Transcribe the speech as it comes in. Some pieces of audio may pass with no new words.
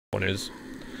one is.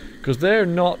 Because they're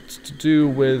not to do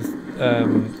with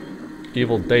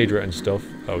evil Daedra and stuff.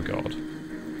 Oh god.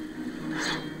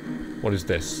 What is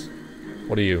this?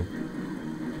 What are you?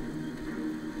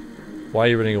 Why are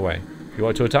you running away? You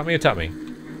want to attack me? Attack me.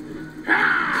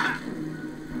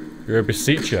 You're a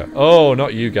beseecher. Oh,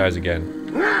 not you guys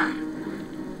again.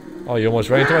 Oh, you almost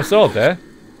ran into my sword there.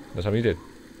 That's how you did.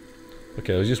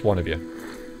 Okay, there was just one of you.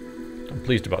 I'm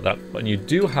pleased about that. And you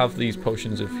do have these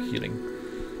potions of healing.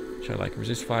 Which I like.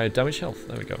 Resist fire, damage health.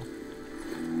 There we go.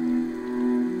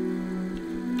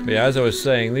 But yeah, as I was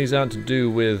saying, these aren't to do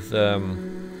with, you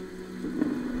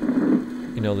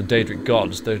know, the Daedric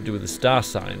gods. They're to do with the star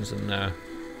signs and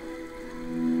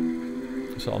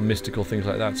sort of mystical things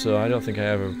like that. So I don't think I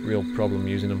have a real problem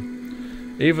using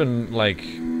them. Even, like,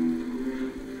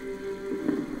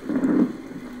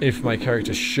 if my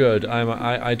character should,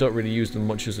 I don't really use them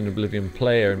much as an Oblivion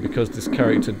player, and because this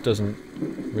character doesn't...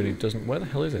 Where the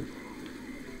hell is it?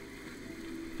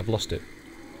 I've lost it.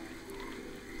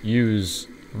 Use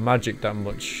magic that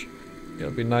much. It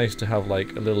would be nice to have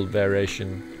like a little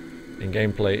variation in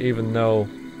gameplay, even though...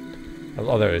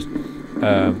 Oh, there it is.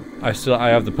 I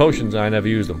have the potions and I never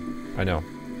use them. I know.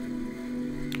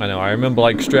 I remember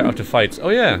like straight after fights. Oh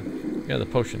yeah! Yeah, the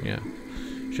potion, yeah.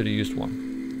 Should have used one.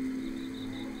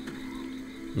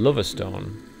 Lover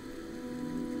Stone.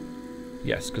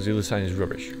 Yes, because the other sign is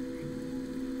rubbish.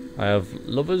 I have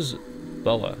Lover's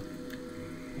Boa.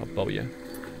 Or Boya.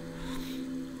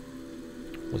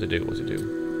 What's it do? What's it do?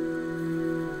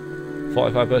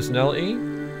 45 personality.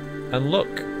 And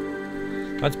look.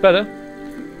 That's better.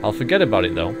 I'll forget about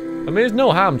it though. I mean, there's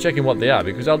no harm checking what they are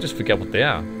because I'll just forget what they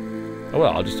are. Oh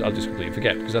well, I'll just completely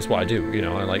forget because that's what I do. You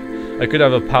know, I could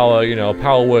have a power, you know, a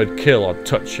power word kill or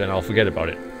touch, and I'll forget about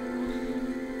it.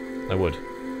 I would.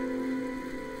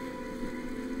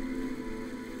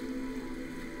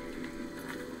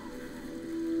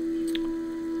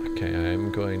 Okay, I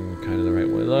am going kind of the right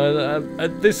way.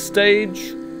 At this stage,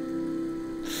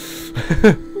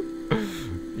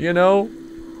 you know,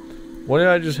 why don't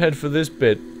I just head for this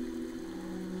bit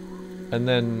and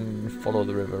then follow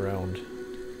the river around?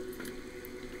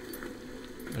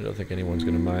 I don't think anyone's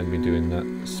going to mind me doing that,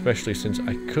 especially since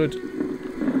I could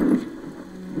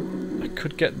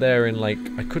get there in like,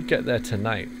 I could get there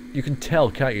tonight. You can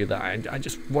tell, can't you, that I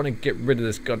just want to get rid of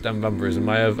this goddamn vampirism.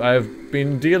 I have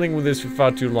been dealing with this for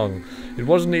far too long. It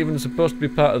wasn't even supposed to be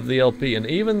part of the LP, and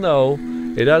even though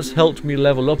it has helped me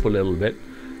level up a little bit,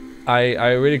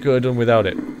 I really could have done without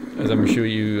it, as I'm sure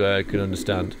you can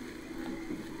understand.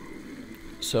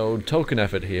 So, token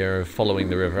effort here of following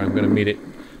the river. I'm going to meet it.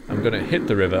 I'm going to hit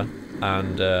the river,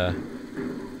 and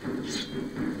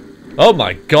oh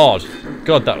my god!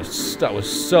 God, that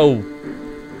was so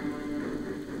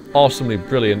awesomely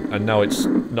brilliant, and now it's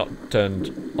not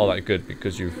turned all that good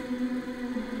because you've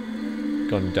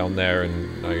gone down there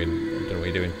and now you don't know what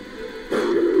you're doing.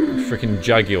 Freaking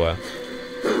Jaguar.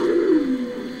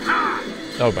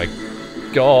 Oh my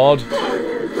god.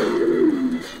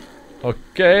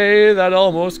 Okay, that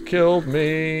almost killed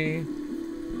me.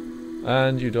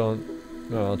 And you don't...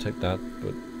 Well, I'll take that,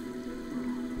 but...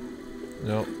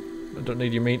 No, I don't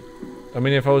need your meat. I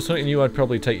mean, if I was hunting you, I'd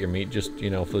probably take your meat, just,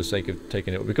 you know, for the sake of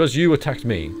taking it. Because you attacked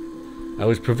me, I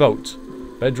was provoked.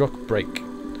 Bedrock break.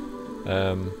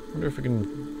 Wonder if we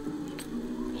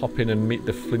can hop in and meet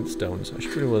the Flintstones. I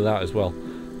should be with that as well.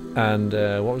 And,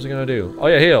 what was I going to do? Oh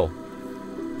yeah, heal!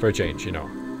 For a change, you know.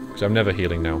 Because I'm never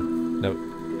healing now. No.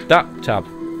 That tab.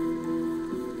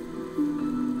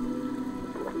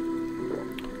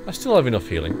 I still have enough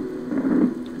healing.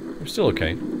 I'm still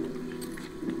okay.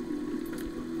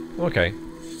 Okay.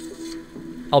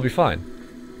 I'll be fine.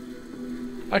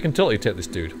 I can totally take this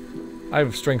dude. I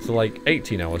have strength of like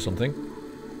 18 now or something.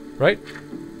 Right?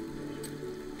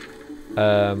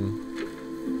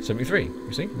 73.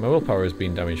 You see? My willpower has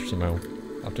been damaged somehow.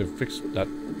 I'll have to fix that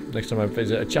next time I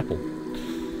visit a chapel.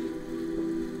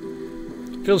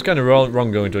 Feels kind of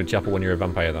wrong going to a chapel when you're a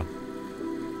vampire though.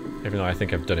 Even though I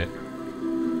think I've done it.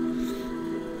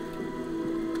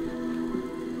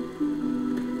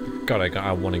 God,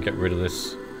 I want to get rid of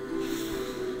this.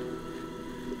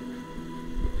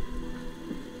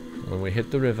 When we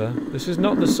hit the river. This is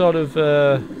not the sort of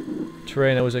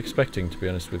terrain I was expecting, to be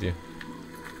honest with you.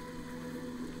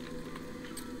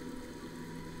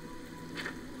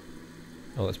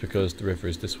 Oh, that's because the river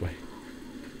is this way.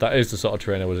 That is the sort of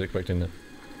terrain I was expecting.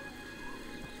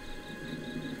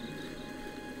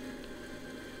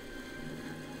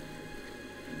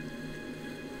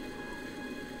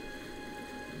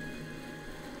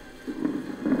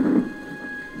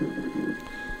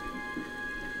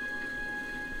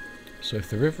 So if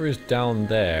the river is down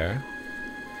there,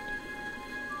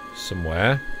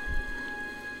 somewhere.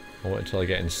 I'll wait until I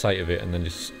get in sight of it and then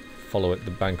just follow it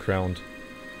the bank round.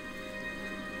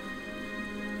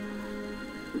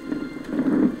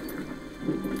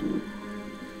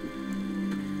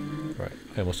 Right,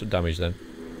 I almost took damage then.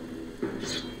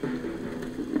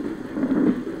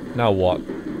 Now what?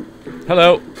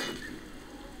 Hello!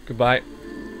 Goodbye.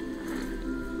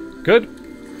 Good?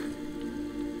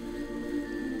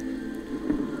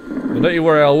 But don't you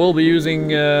worry, I will be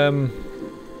using,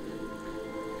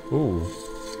 ooh.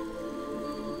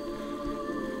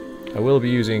 I will be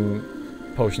using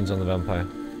potions on the vampire.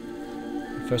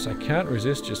 First, I can't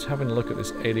resist just having a look at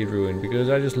this alien ruin because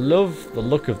I just love the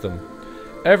look of them.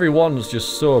 Every one's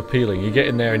just so appealing. You get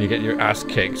in there and you get your ass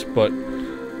kicked, but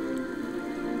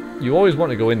you always want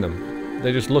to go in them.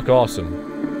 They just look awesome.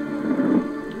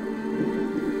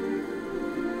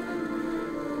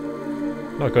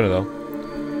 Not gonna though.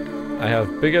 I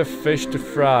have bigger fish to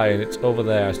fry and it's over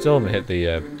there. I still haven't hit the,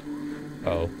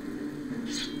 uh-oh.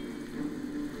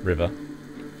 River.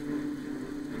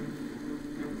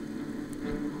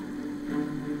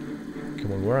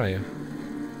 Come on, where are you?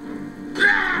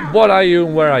 What are you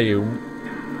and where are you?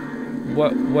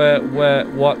 What, where,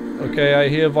 what? Okay, I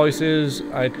hear voices.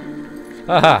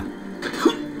 Aha!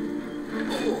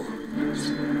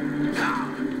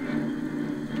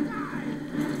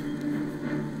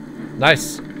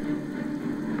 Nice!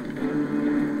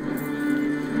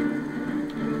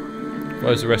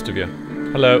 Where's the rest of you?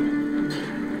 Hello?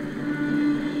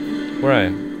 Where are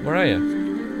you? Where are you?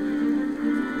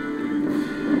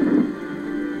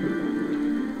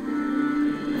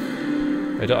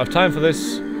 I don't have time for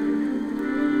this.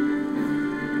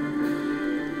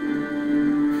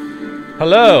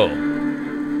 Hello!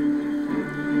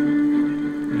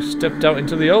 You stepped out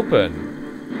into the open.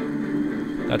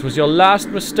 That was your last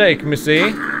mistake,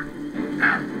 missy.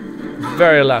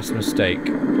 Very last mistake.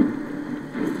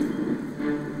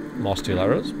 More steel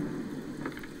arrows.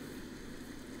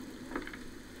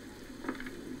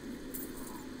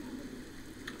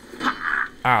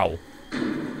 Ow.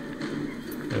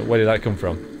 Where did that come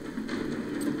from?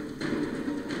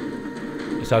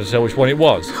 It's hard to tell which one it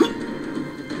was.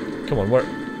 Come on, where?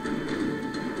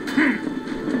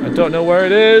 I don't know where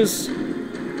it is.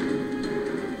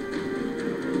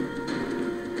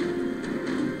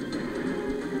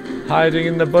 Hiding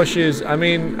in the bushes. I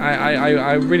mean,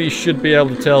 I really should be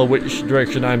able to tell which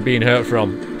direction I'm being hurt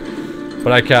from.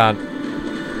 But I can't.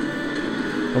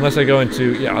 Unless I go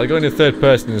into... Yeah, I'll go into third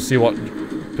person and see what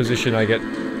position I get.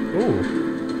 Ooh.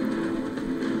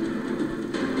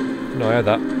 No, I had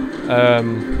that.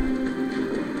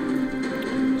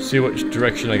 See which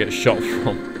direction I get shot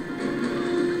from.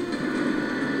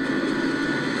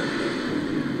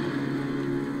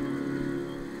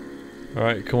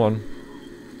 Alright, come on.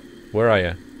 Where are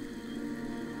you?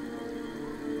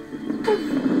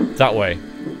 That way.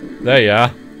 There you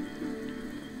are.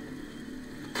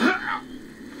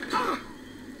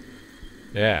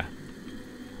 Yeah.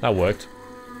 That worked.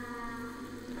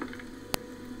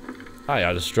 I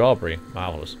had a strawberry.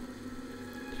 Marvelous.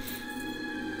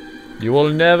 You will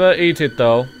never eat it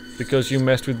though, because you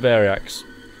messed with Variax.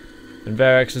 And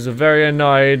Variax is a very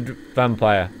annoyed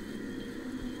vampire.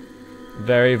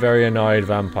 Very, very annoyed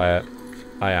vampire.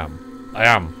 I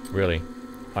am, really.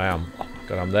 I am. Oh my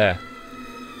god, I'm there.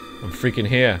 I'm freaking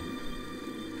here.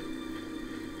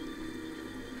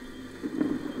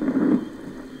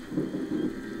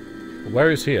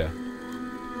 Where is here?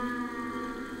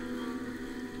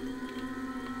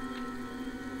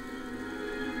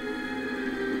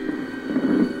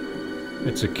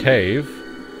 It's a cave.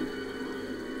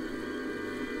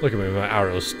 Look at me with my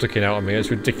arrows sticking out on me,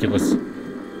 it's ridiculous.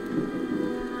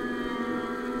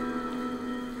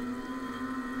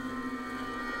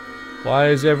 Why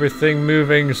is everything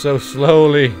moving so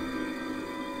slowly?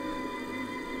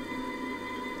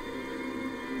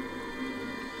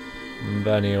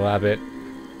 Bunny rabbit.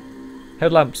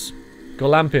 Headlamps. Go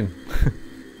lamping.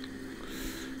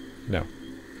 No.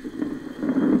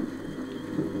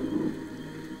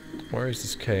 Where is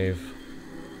this cave?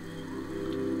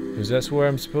 Is that where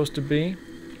I'm supposed to be?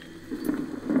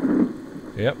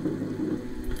 Yep.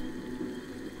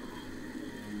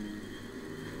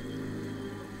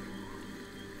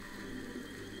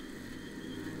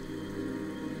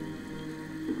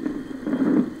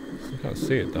 I can't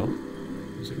see it though.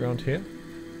 Is it around here?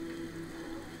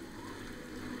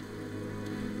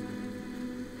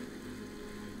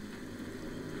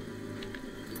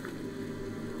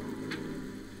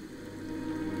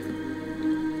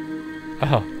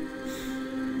 Oh.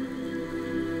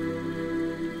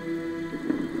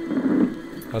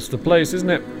 That's the place, isn't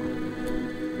it?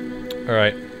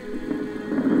 Alright.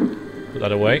 Put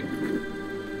that away.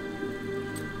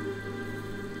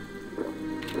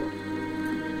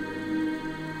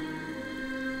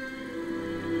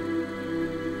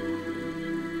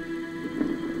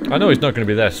 I know he's not going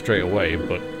to be there straight away,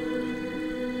 but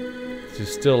this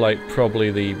is still like probably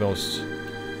the most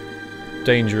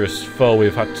dangerous foe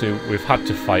we've had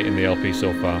to fight in the LP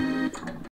so far.